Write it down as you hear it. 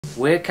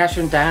We're Cash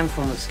and Dan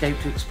from Escape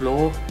to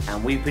Explore,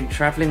 and we've been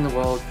travelling the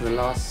world for the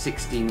last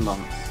 16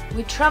 months.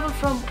 We traveled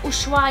from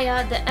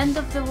Ushuaia, the end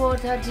of the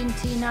world,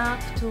 Argentina,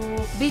 to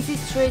busy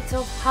streets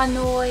of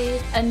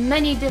Hanoi and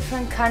many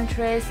different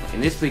countries.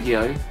 In this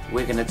video,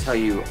 we're going to tell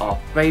you our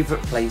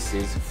favourite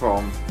places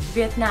from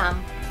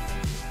Vietnam.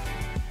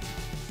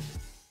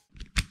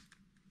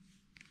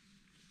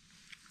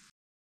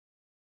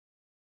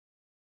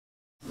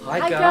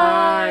 Hi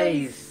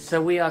guys!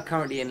 So we are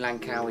currently in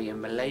Langkawi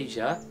in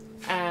Malaysia,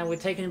 and we're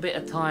taking a bit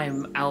of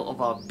time out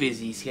of our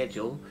busy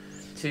schedule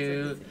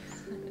to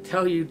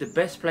tell you the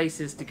best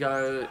places to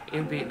go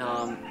in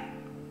Vietnam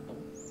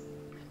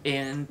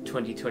in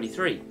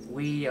 2023.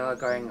 We are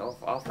going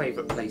off our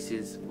favourite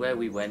places where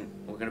we went.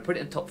 We're going to put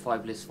it in top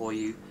 5 list for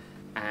you,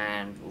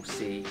 and we'll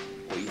see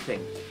what you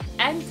think.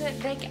 And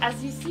like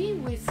as you see,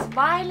 we're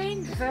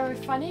smiling, very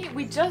funny.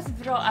 We just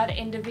brought our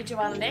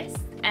individual list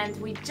and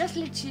we just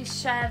literally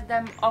shared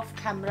them off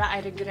camera. I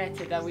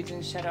regretted that we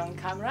didn't share on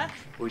camera.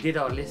 We did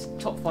our list,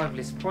 top 5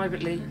 list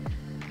privately,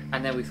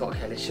 and then we thought,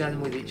 okay, let's share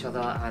them with each other,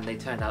 and they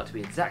turned out to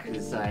be exactly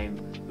the same,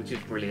 which is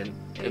brilliant.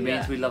 It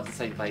means we love the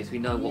same place, we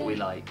know what we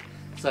like.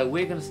 So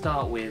we're going to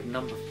start with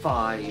number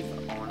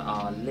 5 on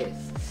our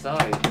list. So,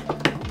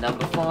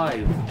 number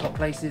 5, top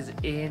places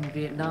in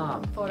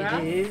Vietnam. For it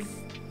us, is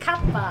Cat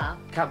Ba.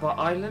 Cat Ba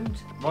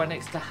Island, right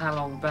next to Ha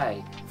Long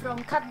Bay.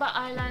 From Cat Ba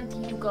Island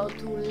you go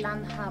to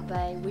Lan Ha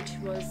Bay, which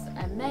was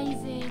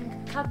amazing.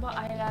 Cat Ba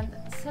Island,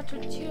 such a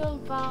chill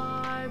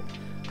vibe,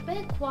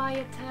 very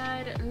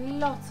quieter,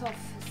 lots of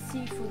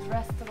seafood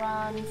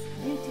restaurants,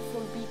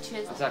 beautiful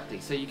beaches. Exactly,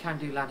 so you can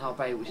do Lan Ha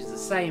Bay, which is the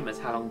same as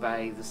Ha Long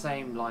Bay, the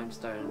same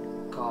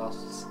limestone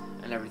casts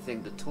and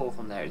everything. The tour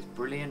from there is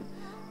brilliant.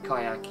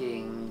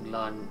 Kayaking,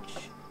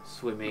 lunch,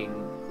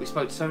 swimming. We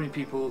spoke to so many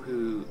people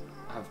who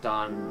have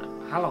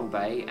done Ha Long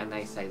Bay, and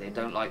they say they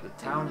don't like the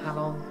town Ha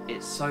Long.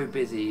 It's so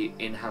busy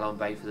in Ha Long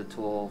Bay for the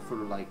tour,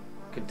 full of like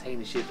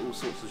container ships, all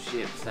sorts of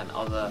ships and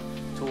other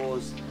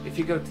tours. If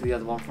you go to the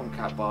other one from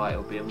Cat Ba,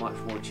 it'll be a much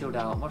more chilled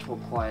out, much more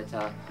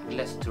quieter,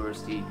 less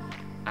touristy,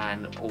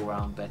 and all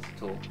round better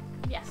tour.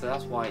 Yeah. So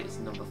that's why it's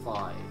number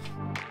 5.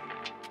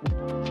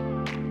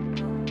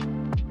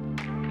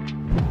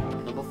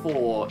 Number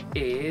 4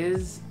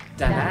 is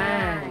Da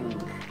Nang.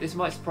 This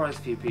might surprise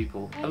a few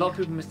people. A lot of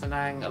people miss Da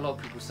Nang, a lot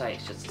of people say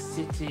it's just a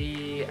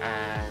city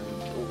and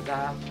all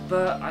that,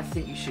 but I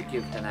think you should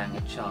give Da Nang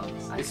a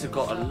chance. This has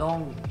got a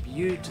long,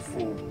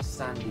 beautiful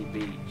sandy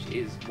beach. It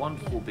is a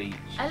wonderful beach.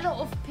 A lot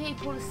of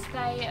people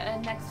stay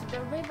next to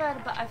the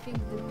river, but I think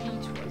the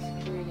beach was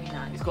really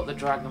nice. It's got the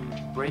Dragon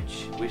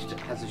Bridge, which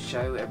has a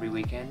show every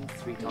weekend,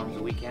 3 times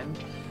a weekend,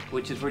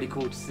 which is really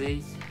cool to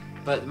see.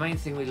 But the main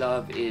thing we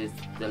love is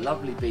the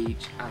lovely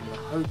beach and the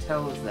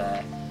hotels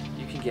there.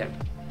 You can get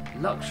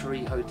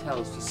luxury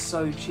hotels for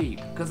so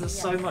cheap because there's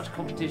so much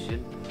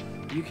competition.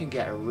 You can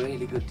get a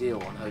really good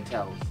deal on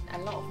hotels. A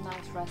lot of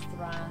nice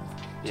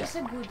restaurants. Just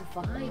a good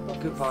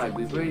vibe. Good vibe.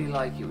 We really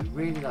like it. We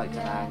really like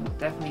Da Nang.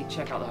 Definitely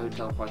check out the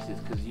hotel prices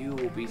because you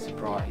will be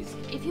surprised.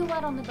 If you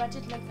are on the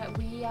budget like that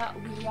we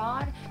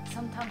are,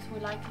 sometimes we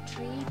like to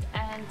treat,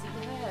 and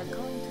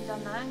going to Da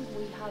Nang,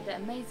 we had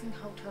an amazing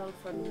hotel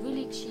for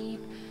really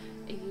cheap.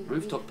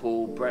 Rooftop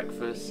pool,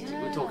 breakfast.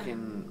 We're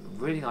talking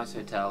really nice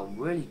hotel,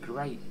 really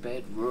great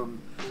bedroom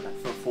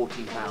for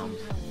 £14.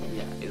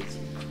 Yeah, it was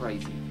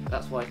crazy.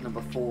 That's why it's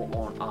number 4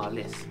 on our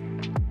list.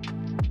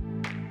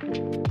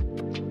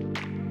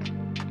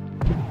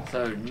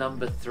 So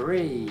number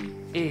 3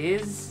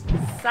 is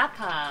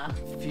Sapa.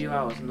 A few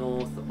hours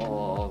north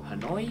of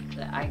Hanoi.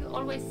 I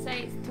always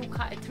say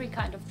it's 3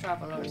 kind of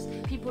travelers.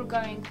 People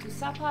going to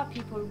Sapa,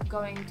 people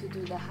going to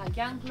do the Ha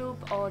Giang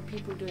Loop, or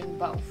people doing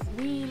both.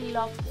 We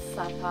loved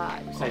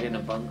Sapa. We stayed in a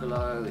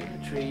bungalow,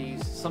 in the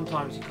trees.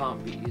 Sometimes you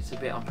can't be, it's a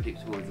bit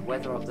unpredictable with the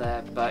weather up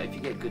there, but if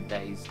you get good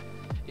days,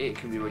 it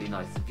can be really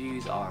nice. The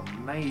views are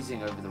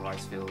amazing over the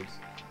rice fields.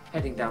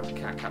 Heading down to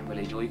Cat Cat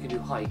Village, or you can do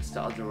hikes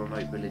to other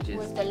remote villages.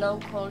 With the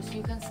locals,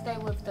 you can stay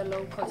with the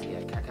locals.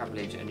 Yeah, Cat Cat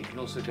Village, and you can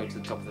also go to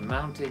the top of the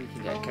mountain, you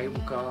can get a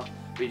cable car.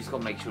 We just got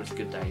to make sure it's a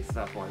good day, so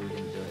that's why we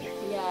didn't do it.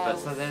 Yeah. But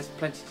so there's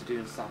plenty to do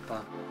in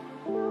Sapa.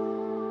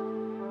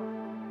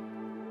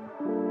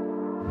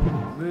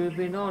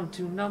 Moving on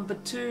to number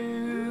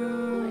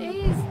 2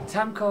 is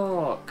Tam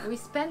Kok. We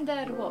spent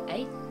there, what,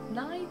 8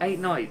 nights? 8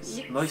 nights.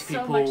 Yeah, Most so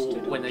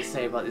people, when they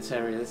say about this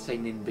area, they say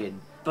Ninh Binh.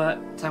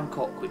 But Tam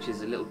Kok, which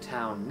is a little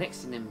town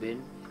next to Ninh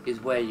Binh, is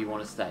where you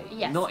want to stay.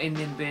 Yes. Not in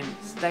Ninh Binh,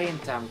 stay in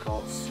Tam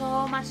Kok.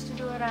 So much to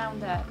do around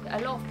there.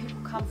 A lot of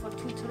people come for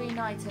 2-3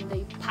 nights and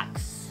they pack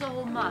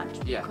so much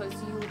because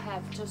you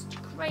have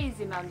just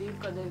crazy amount. You've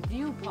got a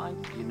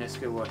viewpoint.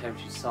 UNESCO World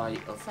Heritage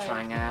Site of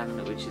Trang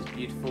An, which is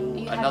beautiful.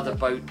 You Another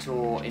boat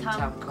tour in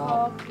Tam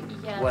Kok,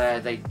 where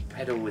they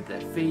pedal with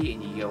their feet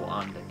and you go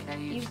under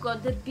caves. You've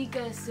got the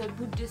biggest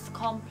Buddhist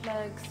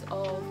complex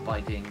of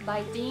Bai Ding,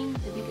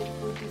 the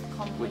biggest Buddhist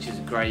complex. which is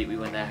great. We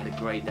went there, had a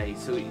great day.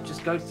 So you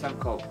just go to Tam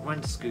Kok,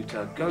 rent a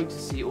scooter, go to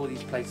see all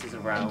these places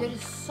around. And there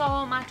is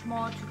so much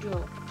more to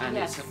do. And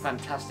it's a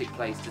fantastic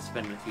place to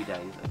spend a few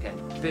days. Again,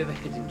 a bit of a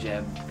hidden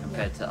gem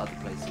compared to other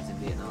places in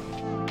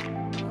Vietnam.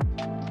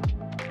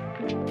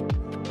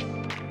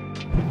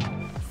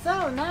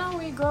 now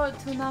we go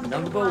to number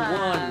one. Number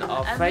one,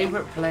 our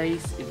favourite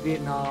place in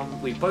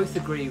Vietnam. We both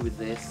agree with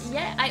this.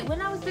 Yeah,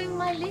 when I was doing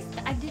my list,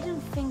 I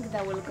didn't think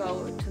that will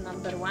go to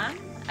number one.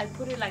 I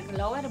put it like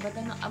lower, but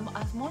then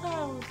as more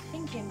I was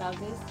thinking about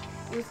this,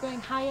 it was going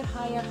higher,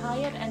 higher,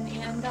 higher, and it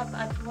ended up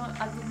at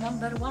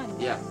number one.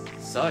 Yeah.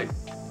 So,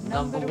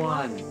 number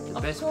one, the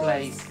of best course,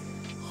 place,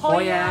 Hoi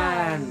Hoi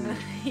An. An.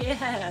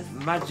 Yes.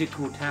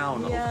 Magical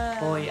town Yeah. of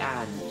Hoi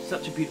An.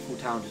 Such a beautiful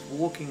town. Just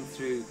walking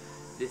through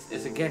this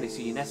is again, it's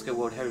a UNESCO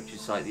World Heritage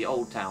Site, the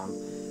old town.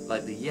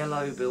 Like the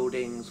yellow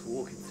buildings,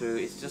 walking through,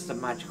 it's just a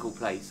magical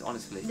place,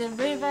 honestly. The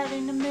river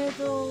in the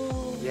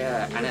middle.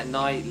 Yeah, and at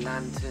night,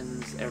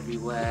 lanterns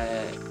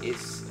everywhere.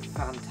 It's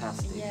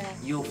fantastic. Yeah.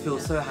 You'll feel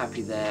so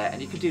happy there,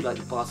 and you could do like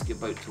the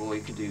basket boat tour.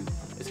 You could do.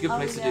 It's a good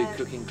place to do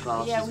cooking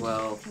class as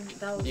well.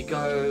 You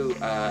go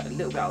a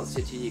little bit out of the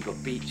city. You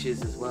got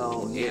beaches as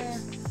well. Yeah.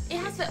 It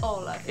has it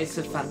all. I think. It's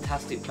a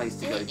fantastic place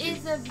to go to. It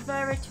is a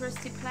very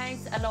touristy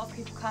place. A lot of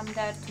people come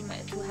there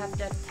to have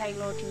their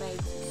tailored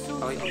made suits.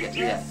 Oh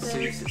yeah,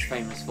 suits it's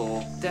famous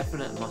for.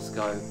 Definite must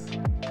go.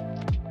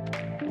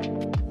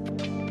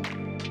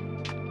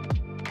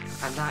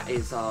 And that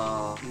is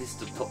our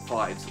list of top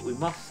fives. We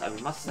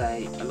must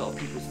say a lot of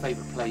people's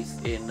favourite place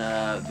in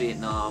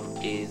Vietnam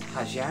is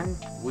Ha Giang.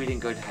 We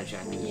didn't go to Ha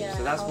Giang, Yeah.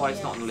 so that's why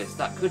it's not on the list.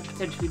 That could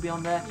potentially be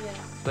on there, Yeah.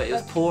 but it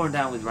was pouring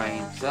down with rain,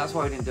 Yeah. so that's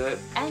why we didn't do it.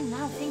 And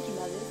now thinking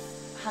about it,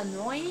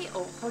 Hanoi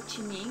or Ho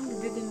Chi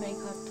Minh didn't make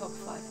our top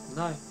five.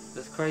 No,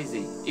 that's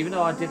crazy. Even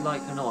though I did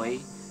like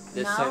Hanoi,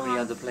 there's so Now many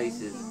I'm other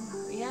places.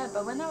 thinking- yeah,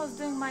 but when I was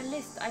doing my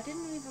list, I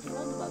didn't even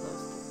thought about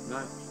those.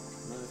 No,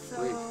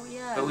 So weird.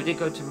 yeah. But we did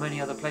go to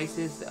many other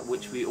places,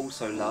 which we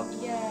also loved.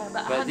 Yeah,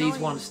 but But these Hanoi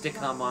ones is stick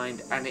in fun. our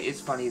mind, and it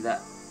is funny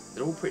that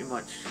they're all pretty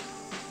much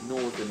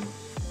northern,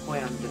 Hoi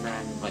An, Da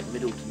Nang, like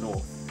middle to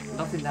north.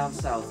 Nothing down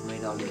south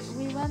made our list,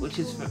 We went which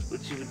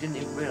we didn't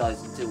even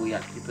realise until we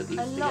actually put these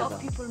a together. lot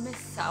of people miss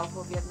South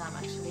of Vietnam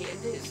actually.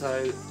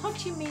 So Ho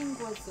Chi Minh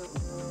was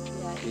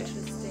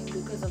interesting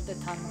because of the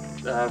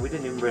tunnel. we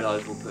didn't even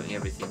realise we're putting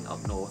everything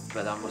up north,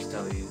 but I must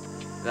tell you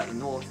that the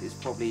north is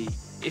probably,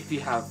 if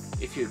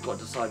you've got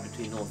to decide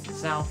between north and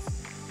south,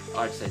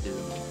 I'd say do the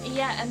north.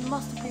 Yeah, and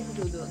most of people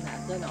do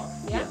that, the north.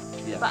 Yeah.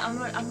 Yeah. But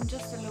I'm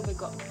just a little bit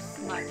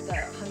gobsmacked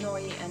that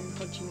Hanoi and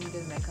Ho Chi Minh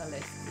didn't make our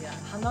list. Yeah.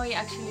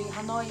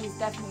 Hanoi is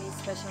definitely a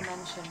special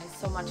mention. It's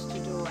so much to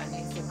do and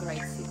it's a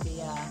great city.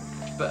 Yeah.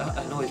 But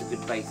Hanoi is a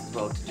good base as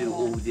well to do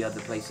all the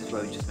other places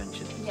where we just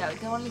mentioned. Yeah.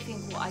 The only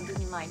thing what I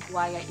didn't like,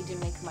 why I didn't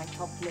make my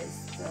top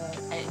list,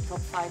 top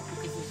five,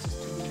 because it's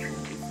just too busy.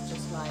 It's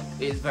just like.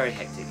 It is very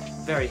hectic,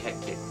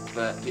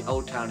 but the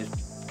old town is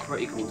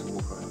pretty cool to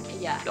walk around.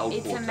 Yeah,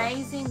 it's quarter.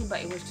 amazing,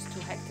 but it was just too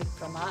hectic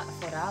for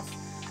us.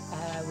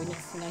 We never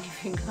seen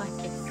anything like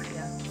this.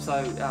 Yeah.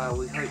 So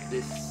we hope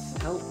this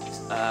helped.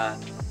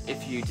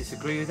 If you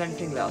disagree with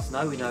anything, let us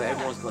know. We know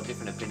everyone's got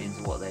different opinions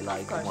of what they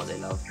like and what they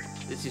love.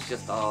 This is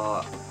just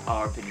our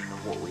opinion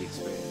of what we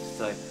experienced.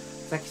 So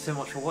thank you so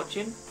much for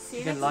watching. See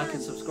you You can next like time.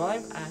 and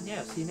subscribe, and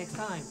yeah, see you next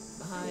time.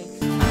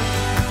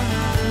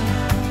 Bye.